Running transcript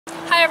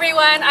Hi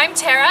everyone, I'm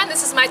Tara and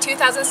this is my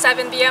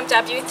 2007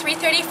 BMW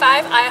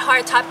 335i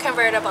hardtop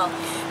convertible.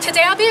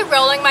 Today I'll be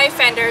rolling my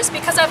fenders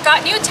because I've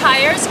got new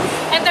tires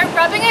and they're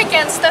rubbing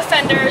against the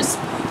fenders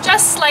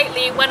just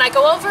slightly when I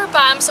go over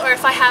bumps or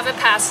if I have a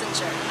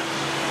passenger.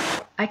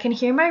 I can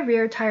hear my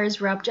rear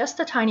tires rub just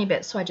a tiny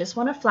bit, so I just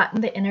want to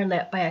flatten the inner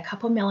lip by a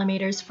couple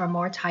millimeters for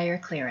more tire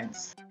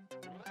clearance.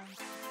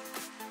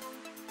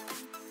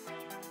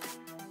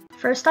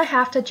 First I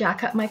have to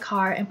jack up my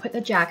car and put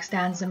the jack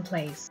stands in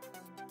place.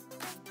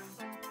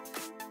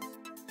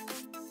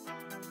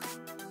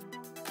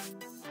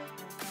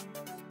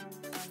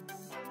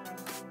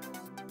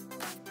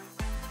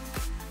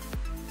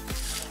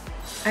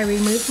 I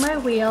remove my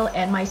wheel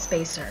and my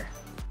spacer.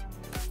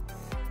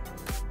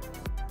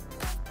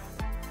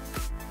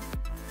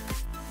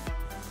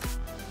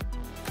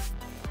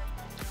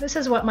 This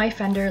is what my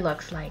fender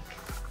looks like.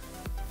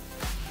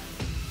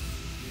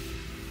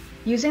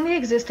 Using the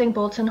existing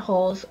bolts and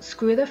holes,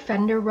 screw the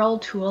fender roll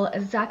tool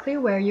exactly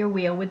where your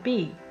wheel would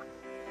be.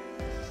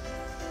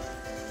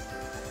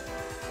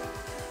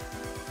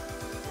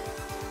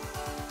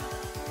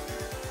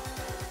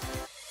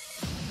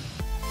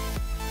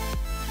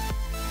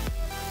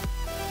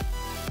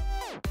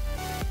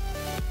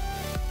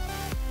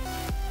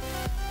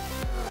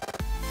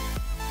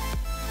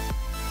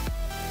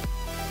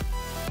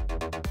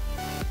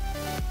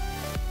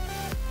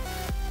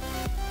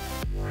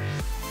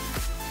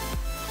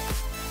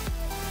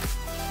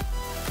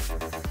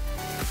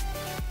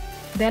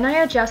 Then I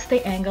adjust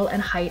the angle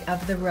and height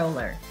of the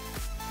roller.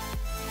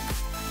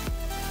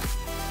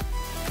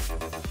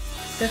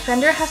 The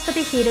fender has to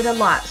be heated a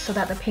lot so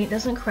that the paint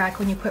doesn't crack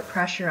when you put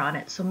pressure on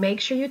it, so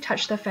make sure you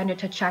touch the fender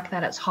to check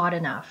that it's hot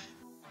enough.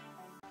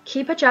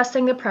 Keep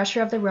adjusting the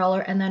pressure of the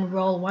roller and then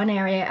roll one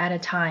area at a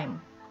time.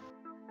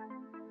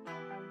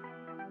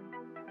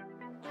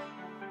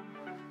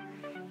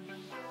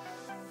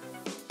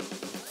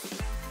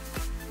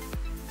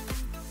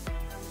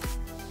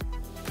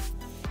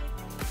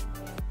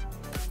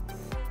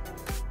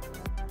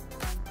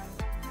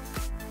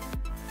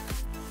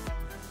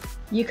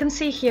 You can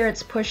see here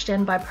it's pushed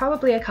in by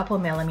probably a couple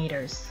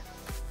millimeters.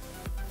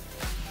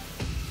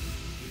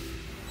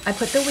 I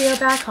put the wheel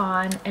back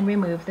on and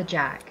remove the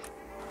jack.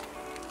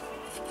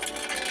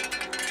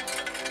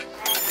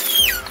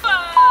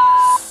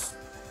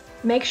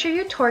 Make sure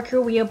you torque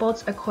your wheel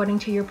bolts according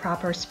to your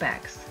proper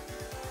specs.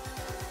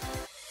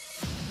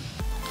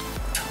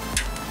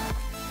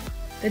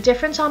 The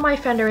difference on my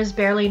fender is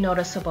barely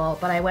noticeable,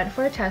 but I went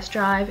for a test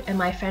drive and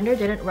my fender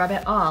didn't rub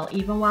at all,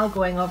 even while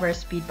going over a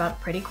speed bump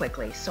pretty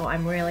quickly, so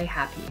I'm really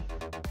happy.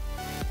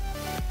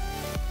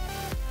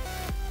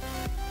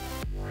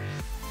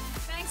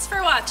 Thanks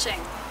for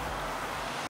watching.